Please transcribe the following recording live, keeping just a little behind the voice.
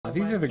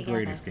these are the together,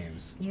 greatest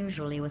games.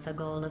 usually with a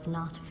goal of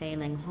not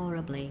failing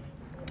horribly.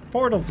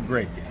 Portal's a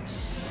great game.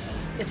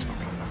 It's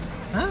fine.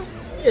 Huh?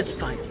 It's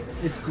fine.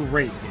 It's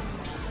great game.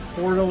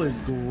 Portal is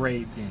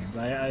great games.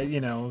 You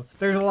know,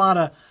 there's a lot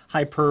of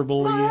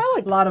hyperbole,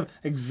 a lot of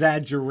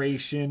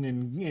exaggeration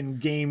in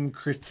game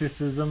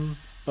criticism,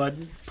 but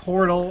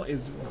Portal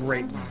is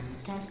great.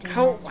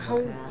 How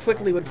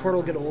quickly would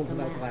Portal get old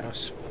without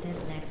GLaDOS?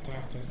 This next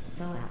test is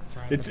so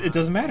outside It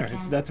doesn't matter.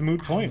 That's a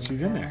moot point.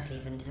 She's in there.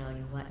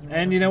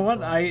 And you know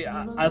what?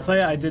 I'll tell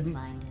you, I didn't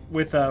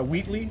with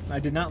Wheatley. I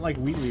did not like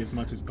Wheatley as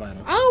much as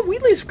GLaDOS. Oh,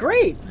 Wheatley's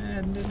great. I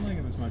didn't like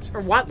him as much.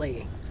 Or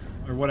Watley.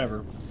 Or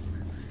whatever.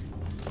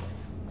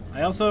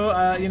 I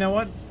also, you know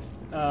what?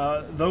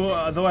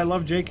 Though I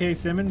love J.K.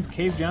 Simmons,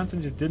 Cave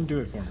Johnson just didn't do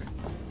it for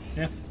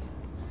me.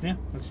 Yeah,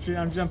 that's true.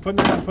 I'm putting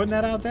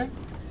that out there.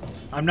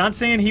 I'm not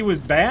saying he was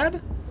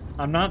bad.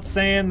 I'm not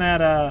saying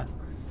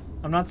that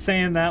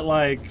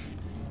like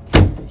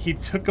he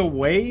took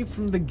away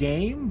from the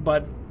game,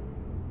 but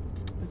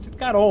it just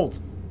got old.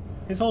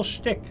 His whole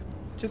shtick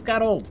just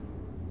got old.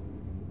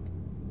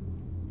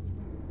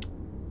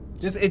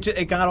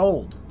 It got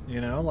old. You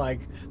know,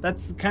 like,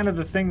 that's kind of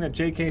the thing that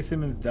J.K.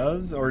 Simmons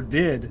does, or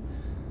did,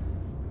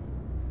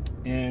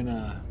 in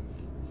a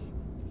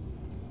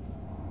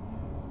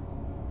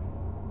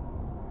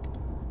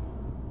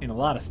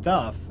lot of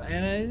stuff,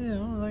 and you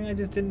know, like, I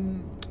just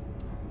didn't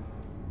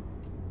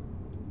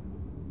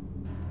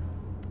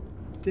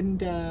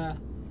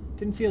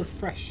feel as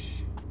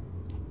fresh.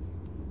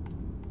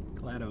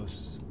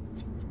 GLaDOS.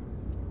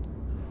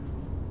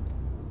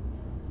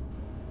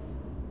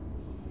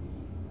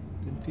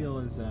 Didn't feel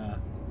as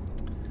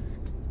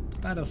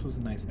GLaDOS was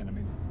a nice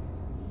enemy.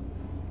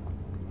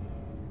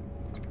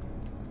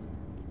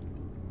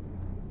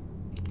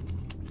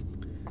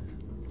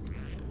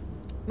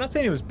 I'm not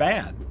saying it was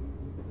bad.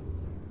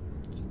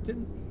 Just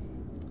didn't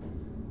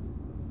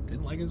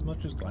like it as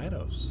much as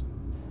GLaDOS.